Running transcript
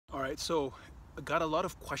right, so I got a lot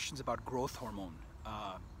of questions about growth hormone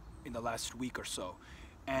in the last week or so,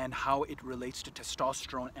 and how it relates to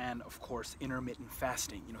testosterone and, of course, intermittent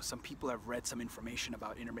fasting. You know, some people have read some information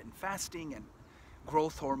about intermittent fasting and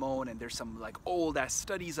growth hormone, and there's some like old ass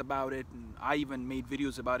studies about it, and I even made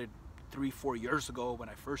videos about it 3-4 years ago when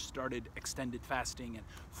I first started extended fasting and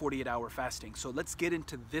 48-hour fasting. So let's get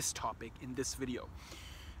into this topic in this video.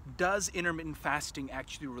 Does intermittent fasting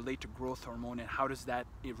actually relate to growth hormone, and how does that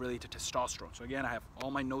relate to testosterone? So again, I have all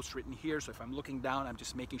my notes written here, so if I'm looking down, I'm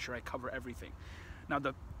just making sure I cover everything. Now,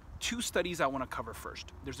 the two studies I want to cover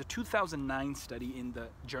first. There's a 2009 study in the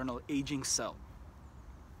journal Aging Cell.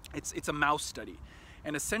 It's a mouse study,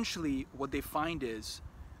 and essentially what they find is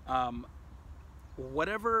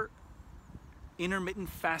whatever intermittent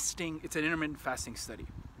fasting, it's an intermittent fasting study.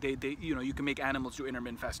 You know, you can make animals do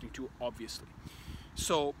intermittent fasting too, obviously.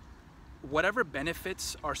 So whatever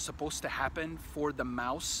benefits are supposed to happen for the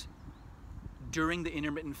mouse during the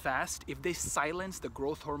intermittent fast, if they silence the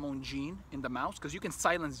growth hormone gene in the mouse, because you can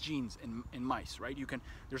silence genes in mice, right?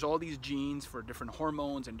 There's all these genes for different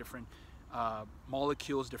hormones and different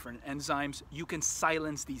molecules, different enzymes. You can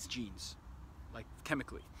silence these genes, like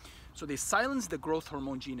chemically. So they silence the growth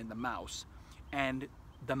hormone gene in the mouse, and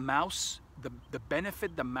the mouse, the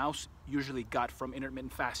benefit the mouse usually got from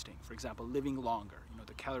intermittent fasting, for example, living longer, you know,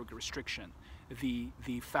 the caloric restriction, the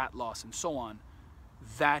fat loss, and so on,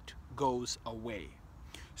 that goes away.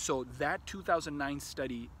 So that 2009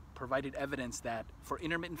 study provided evidence that for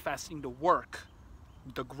intermittent fasting to work,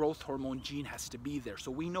 the growth hormone gene has to be there.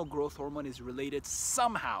 So we know growth hormone is related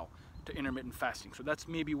somehow to intermittent fasting. So that's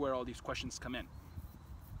maybe where all these questions come in.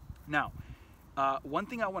 Now, one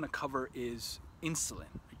thing I want to cover is insulin.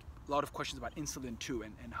 A lot of questions about insulin too,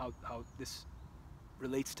 and how this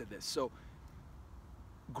relates to this. So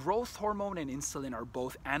growth hormone and insulin are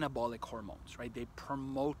both anabolic hormones, right? They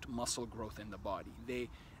promote muscle growth in the body.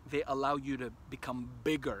 They allow you to become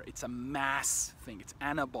bigger. It's a mass thing. It's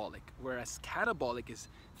anabolic. Whereas catabolic is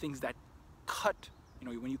things that cut. You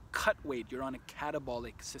know, when you cut weight, you're on a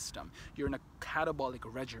catabolic system. You're in a catabolic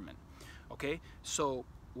regimen. Okay? So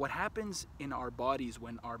what happens in our bodies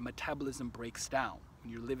when our metabolism breaks down,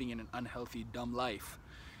 when you're living in an unhealthy, dumb life,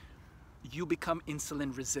 you become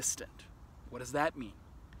insulin resistant. What does that mean?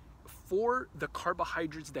 For the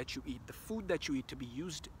carbohydrates that you eat, the food that you eat to be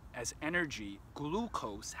used as energy,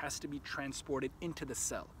 glucose has to be transported into the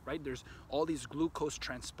cell, right? There's all these glucose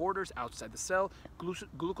transporters outside the cell.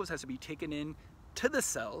 Glucose has to be taken in to the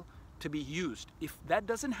cell to be used. If that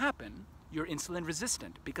doesn't happen, you're insulin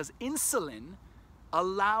resistant, because insulin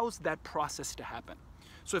allows that process to happen.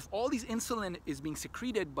 So if all these insulin is being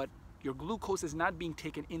secreted, but your glucose is not being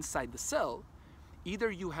taken inside the cell,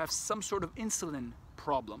 either you have some sort of insulin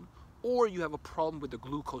problem, or you have a problem with the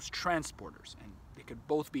glucose transporters, and they could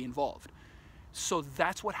both be involved. So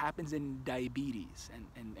that's what happens in diabetes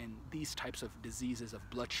and these types of diseases of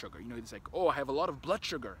blood sugar. You know, it's like, oh, I have a lot of blood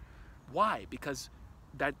sugar. Why? Because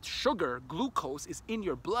that sugar, glucose, is in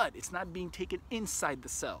your blood. It's not being taken inside the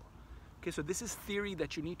cell. Okay, so this is theory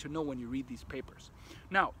that you need to know when you read these papers.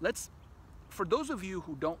 Now, for those of you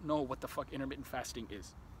who don't know what the fuck intermittent fasting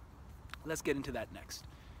is, let's get into that next.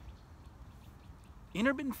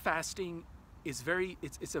 Intermittent fasting is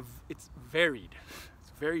it's varied.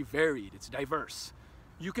 It's very varied. It's diverse.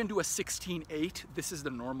 You can do a 16-8. This is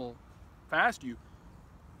the normal fast. You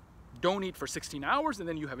don't eat for 16 hours, and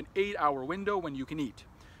then you have an 8-hour window when you can eat.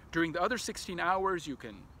 During the other 16 hours, you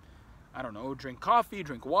can, I don't know, drink coffee,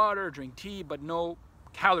 drink water, drink tea, but no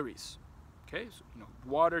calories. Okay, so, you know,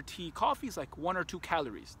 water, tea, coffee is like 1 or 2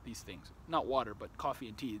 calories, these things. Not water, but coffee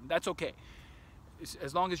and tea. That's okay.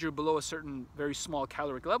 As long as you're below a certain very small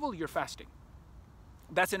caloric level, you're fasting.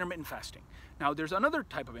 That's intermittent fasting. Now, there's another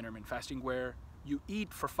type of intermittent fasting where you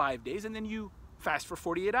eat for 5 days and then you fast for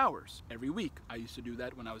 48 hours every week. I used to do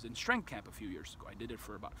that when I was in strength camp a few years ago. I did it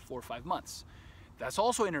for about 4 or 5 months. That's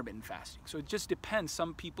also intermittent fasting. So it just depends.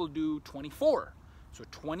 Some people do 24. So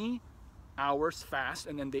 20 hours fast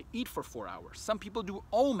and then they eat for 4 hours. Some people do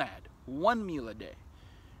OMAD, 1 meal a day.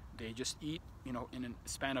 They just eat, you know, in a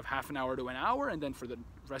span of half an hour to an hour, and then for the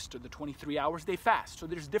rest of the 23 hours they fast. So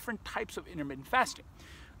there's different types of intermittent fasting.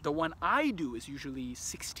 The one I do is usually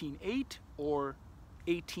 16-8 or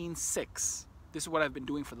 18-6. This is what I've been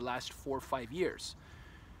doing for the last 4 or 5 years.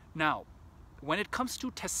 Now, when it comes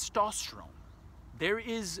to testosterone, there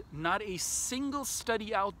is not a single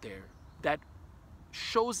study out there that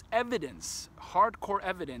shows evidence, hardcore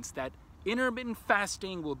evidence, that intermittent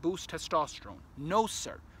fasting will boost testosterone. No,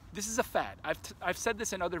 sir. This is a fad. I've said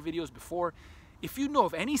this in other videos before. If you know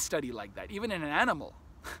of any study like that, even in an animal,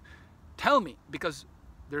 tell me, because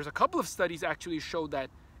there's a couple of studies actually show that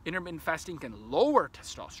intermittent fasting can lower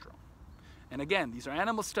testosterone. And again, these are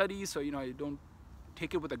animal studies, so you don't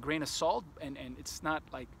take it with a grain of salt, and it's not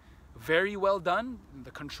like very well done,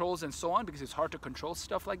 the controls and so on, because it's hard to control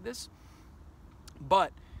stuff like this.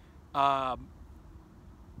 But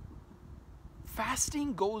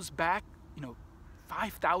fasting goes back,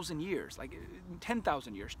 5,000 years, like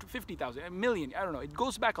 10,000 years, 50,000, a million, I don't know. It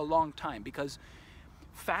goes back a long time, because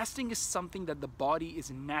fasting is something that the body is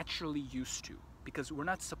naturally used to, because we're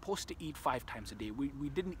not supposed to eat 5 times a day. We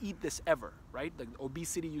didn't eat this ever, right? The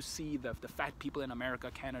obesity you see, the fat people in America,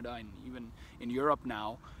 Canada, and even in Europe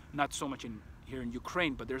now, not so much here in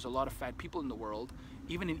Ukraine, but there's a lot of fat people in the world.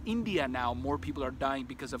 Even in India now, more people are dying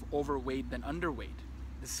because of overweight than underweight.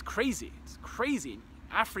 This is crazy. It's crazy. In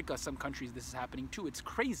Africa, some countries, this is happening too. It's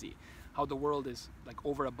crazy how the world is like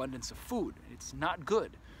overabundance of food. It's not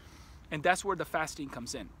good. And that's where the fasting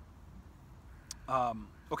comes in.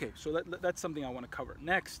 Okay, so that's something I want to cover.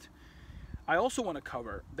 Next, I also want to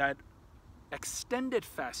cover that extended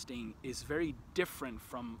fasting is very different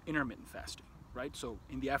from intermittent fasting, right? So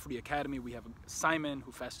in the aphro-d Academy, we have Simon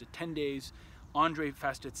who fasted 10 days. Andre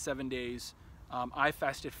fasted 7 days. I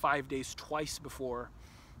fasted 5 days twice before.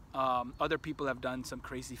 Other people have done some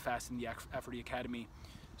crazy fasts in the aphro-d Academy.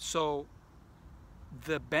 So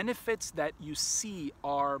the benefits that you see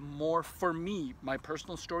are more, for me, my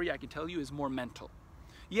personal story, I can tell you, is more mental.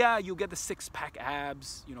 Yeah, you get the 6-pack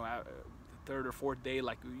abs, the 3rd or 4th day,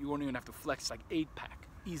 like you won't even have to flex, like 8-pack,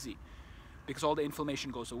 easy, because all the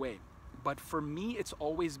inflammation goes away. But for me, it's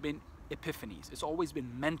always been epiphanies. It's always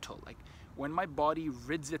been mental. Like when my body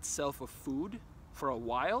rids itself of food for a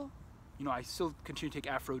while, I still continue to take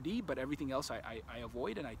aphro-d, but everything else I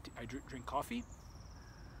avoid, and I drink coffee.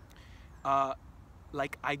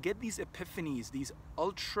 Like I get these epiphanies, these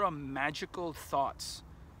ultra magical thoughts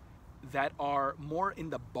that are more in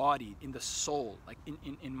the body, in the soul, like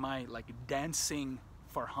in my like dancing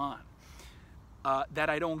Farhan, that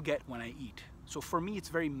I don't get when I eat. So for me, it's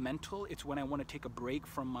very mental. It's when I want to take a break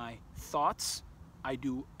from my thoughts, I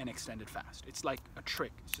do an extended fast. It's like a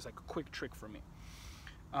trick. It's just like a quick trick for me.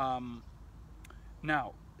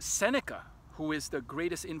 Now, Seneca, who is the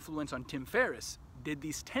greatest influence on Tim Ferriss, did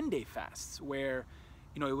these 10-day fasts where,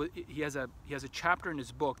 he has a chapter in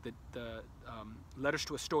his book, that the Letters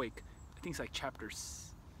to a Stoic. I think it's like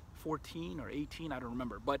chapters 14 or 18, I don't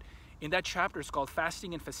remember. But in that chapter, it's called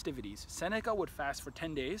Fasting and Festivities. Seneca would fast for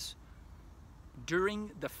 10 days.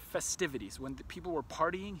 During the festivities, when the people were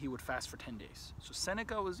partying, he would fast for 10 days. So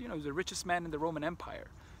Seneca was, he was the richest man in the Roman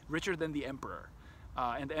Empire, richer than the emperor.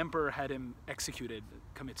 And the emperor had him executed,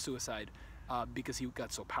 commit suicide, because he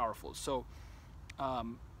got so powerful. So,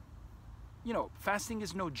 fasting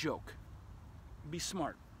is no joke. Be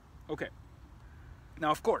smart. Okay. Now,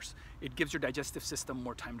 of course, it gives your digestive system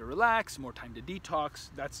more time to relax, more time to detox.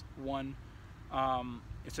 That's one.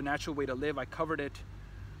 It's a natural way to live. I covered it.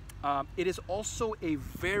 It is also a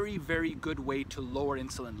very, very good way to lower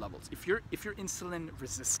insulin levels. If you're insulin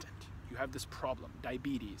resistant, you have this problem,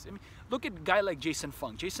 diabetes. I mean, look at a guy like Jason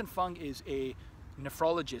Fung. Jason Fung is a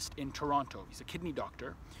nephrologist in Toronto. He's a kidney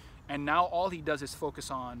doctor. And now all he does is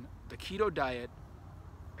focus on the keto diet,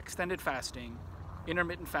 extended fasting,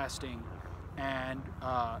 intermittent fasting, and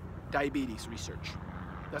diabetes research.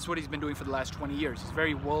 That's what he's been doing for the last 20 years. He's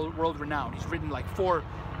very world-renowned. He's written like 4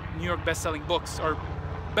 New York best-selling books, or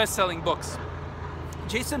best-selling books.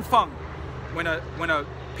 Jason Fung, when a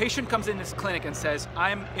patient comes in his clinic and says,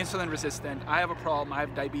 I'm insulin resistant, I have a problem, I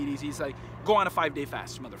have diabetes, he's like, go on a 5-day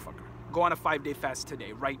fast, motherfucker. Go on a 5-day fast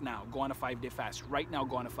today, right now. Go on a 5-day fast, right now,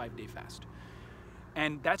 go on a 5-day fast.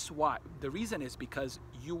 And that's why. The reason is because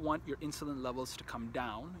you want your insulin levels to come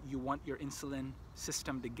down. You want your insulin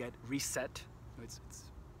system to get reset.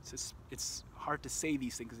 It's hard to say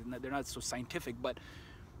these things, they're not so scientific, but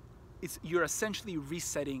you're essentially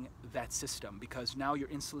resetting that system, because now your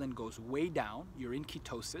insulin goes way down. You're in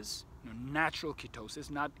ketosis, natural ketosis,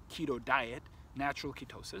 not keto diet, natural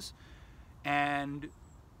ketosis, and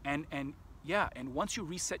once you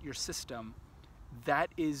reset your system, that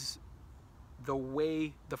is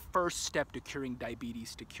the first step to curing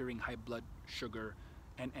diabetes, to curing high blood sugar,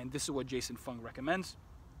 and this is what Jason Fung recommends.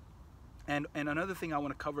 And another thing I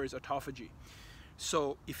want to cover is autophagy.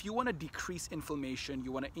 So if you want to decrease inflammation,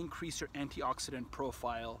 you want to increase your antioxidant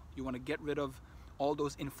profile, you want to get rid of all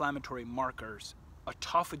those inflammatory markers,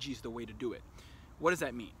 autophagy is the way to do it. What does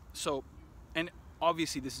that mean? So, and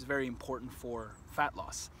obviously this is very important for fat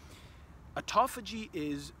loss. Autophagy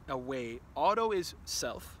is a way, auto is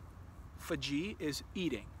self, phagy is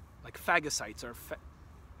eating, like phagocytes are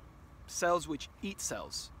cells which eat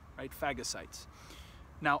cells, right? Phagocytes.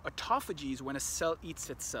 Now, autophagy is when a cell eats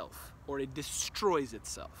itself or it destroys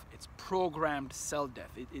itself. It's programmed cell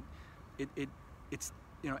death. It's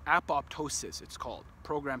apoptosis, it's called,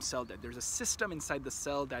 programmed cell death. There's a system inside the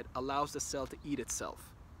cell that allows the cell to eat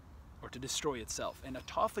itself or to destroy itself. And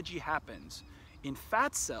autophagy happens in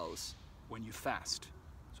fat cells when you fast.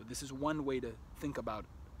 So this is one way to think about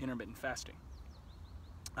intermittent fasting.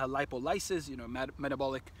 Lipolysis,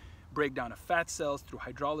 metabolic breakdown of fat cells through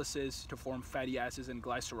hydrolysis to form fatty acids and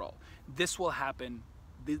glycerol. This will happen.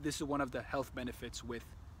 This is one of the health benefits with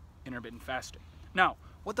intermittent fasting. Now,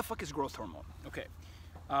 what the fuck is growth hormone? Okay.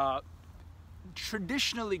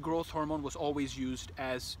 Traditionally, growth hormone was always used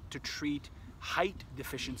to treat height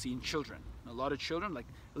deficiency in children. A lot of children, like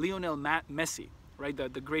Lionel Messi, right,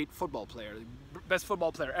 the great football player, the best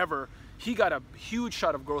football player ever, he got a huge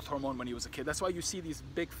shot of growth hormone when he was a kid. That's why you see these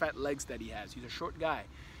big fat legs that he has. He's a short guy.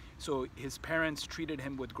 So his parents treated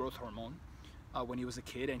him with growth hormone when he was a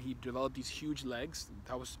kid, and he developed these huge legs.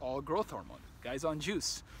 That was all growth hormone. Guy's on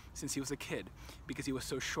juice since he was a kid because he was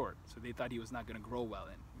so short. So they thought he was not going to grow well,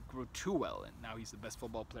 and grew too well, and now he's the best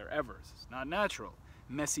football player ever. It's not natural.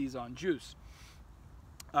 Messi's on juice.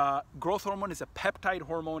 Growth hormone is a peptide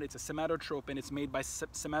hormone. It's a somatotrope, and it's made by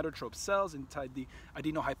somatotrope cells inside the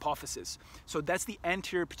adenohypophysis. So that's the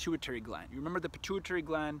anterior pituitary gland. You remember the pituitary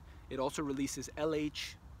gland? It also releases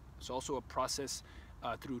LH. It's also a process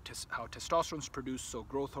through how testosterone is produced. So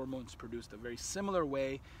growth hormone is produced a very similar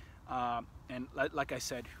way. And like I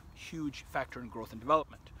said, huge factor in growth and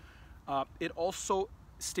development. It also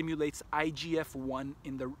stimulates IGF-1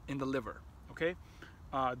 in the liver. Okay.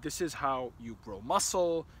 This is how you grow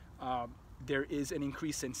muscle. There is an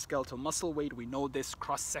increase in skeletal muscle weight. We know this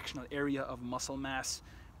cross-sectional area of muscle mass.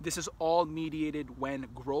 This is all mediated when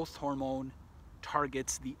growth hormone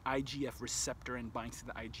targets the IGF receptor and binds to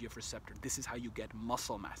the IGF receptor. This is how you get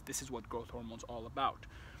muscle mass. This is what growth hormone is all about.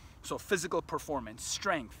 So physical performance,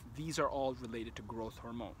 strength, these are all related to growth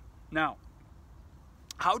hormone. Now,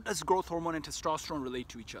 how does growth hormone and testosterone relate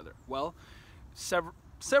to each other? Well,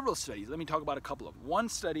 several studies. Let me talk about a couple of them. One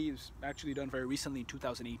study is actually done very recently in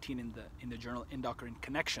 2018 in the journal Endocrine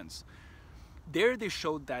Connections. There they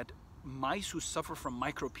showed that mice who suffer from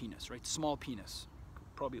micropenis, right, small penis,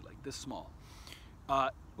 probably like this small,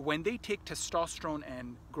 when they take testosterone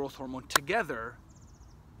and growth hormone together,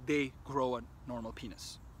 they grow a normal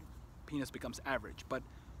penis. Penis becomes average. But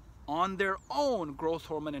on their own, growth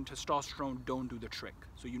hormone and testosterone don't do the trick.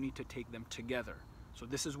 So you need to take them together. So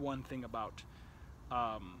this is one thing about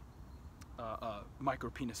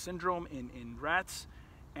micropenis syndrome in rats.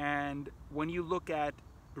 And when you look at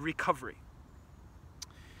recovery,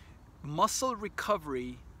 muscle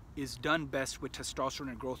recovery is done best with testosterone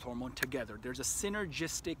and growth hormone together. There's a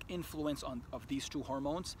synergistic influence of these two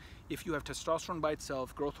hormones. If you have testosterone by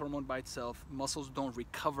itself, growth hormone by itself, muscles don't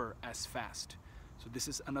recover as fast. So this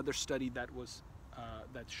is another study that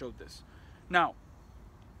showed this. Now,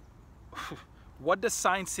 what does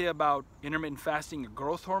science say about intermittent fasting and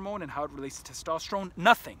growth hormone and how it relates to testosterone?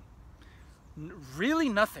 Nothing. Really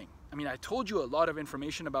nothing. I mean, I told you a lot of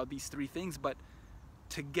information about these three things, but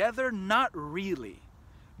together, not really.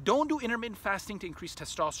 Don't do intermittent fasting to increase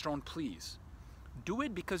testosterone, please. Do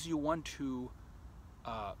it because you want to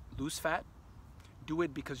lose fat. Do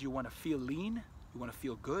it because you want to feel lean. You want to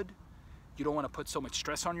feel good. You don't want to put so much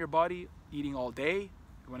stress on your body, eating all day.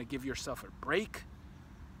 You want to give yourself a break.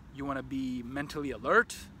 You want to be mentally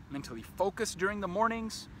alert, mentally focused during the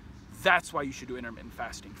mornings. That's why you should do intermittent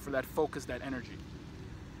fasting, for that focus, that energy.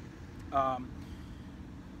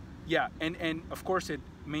 Yeah, and of course it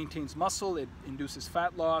maintains muscle, it induces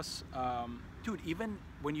fat loss. Dude, even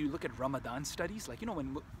when you look at Ramadan studies, like,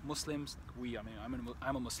 when Muslims,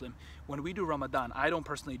 I'm a Muslim, when we do Ramadan, I don't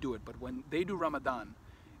personally do it, but when they do Ramadan,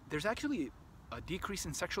 there's actually a decrease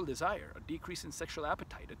in sexual desire, a decrease in sexual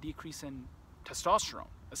appetite, a decrease in testosterone,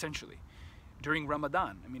 essentially, during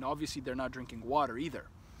Ramadan. I mean, obviously they're not drinking water either.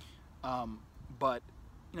 But,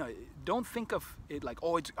 don't think of it like,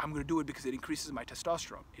 oh, I'm going to do it because it increases my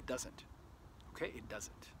testosterone. It doesn't. Okay? It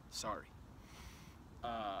doesn't. Sorry.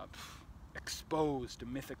 Exposed,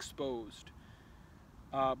 myth exposed.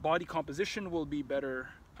 Body composition will be better.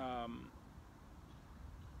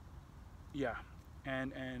 Yeah.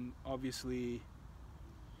 And obviously,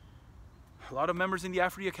 a lot of members in the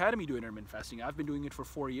aphro-d Academy do intermittent fasting. I've been doing it for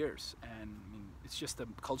 4 years, and I mean, it's just a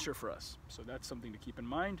culture for us. So that's something to keep in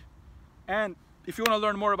mind. And if you want to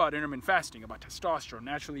learn more about intermittent fasting, about testosterone,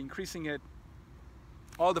 naturally increasing it,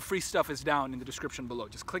 all the free stuff is down in the description below.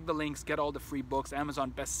 Just click the links, get all the free books,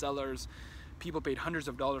 Amazon bestsellers. People paid hundreds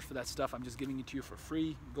of dollars for that stuff. I'm just giving it to you for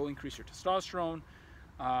free. Go increase your testosterone.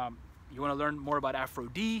 You want to learn more about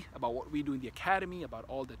aphro-d, about what we do in the academy, about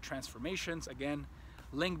all the transformations, again,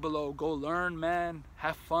 link below. Go learn, man.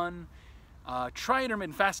 Have fun. Try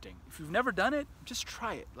intermittent fasting. If you've never done it, just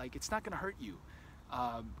try it. Like, it's not going to hurt you.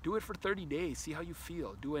 Do it for 30 days. See how you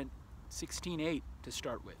feel. Do it 16-8 to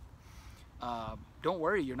start with. Don't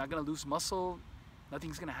worry. You're not going to lose muscle.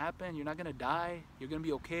 Nothing's going to happen. You're not going to die. You're going to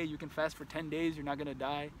be okay. You can fast for 10 days. You're not going to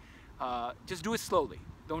die. Just do it slowly.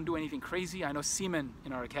 Don't do anything crazy. I know Seaman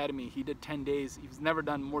in our academy, he did 10 days. He's never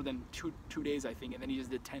done more than two days, I think, and then he just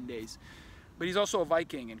did 10 days. But he's also a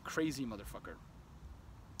Viking and crazy motherfucker.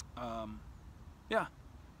 Yeah.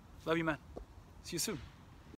 Love you, man. See you soon.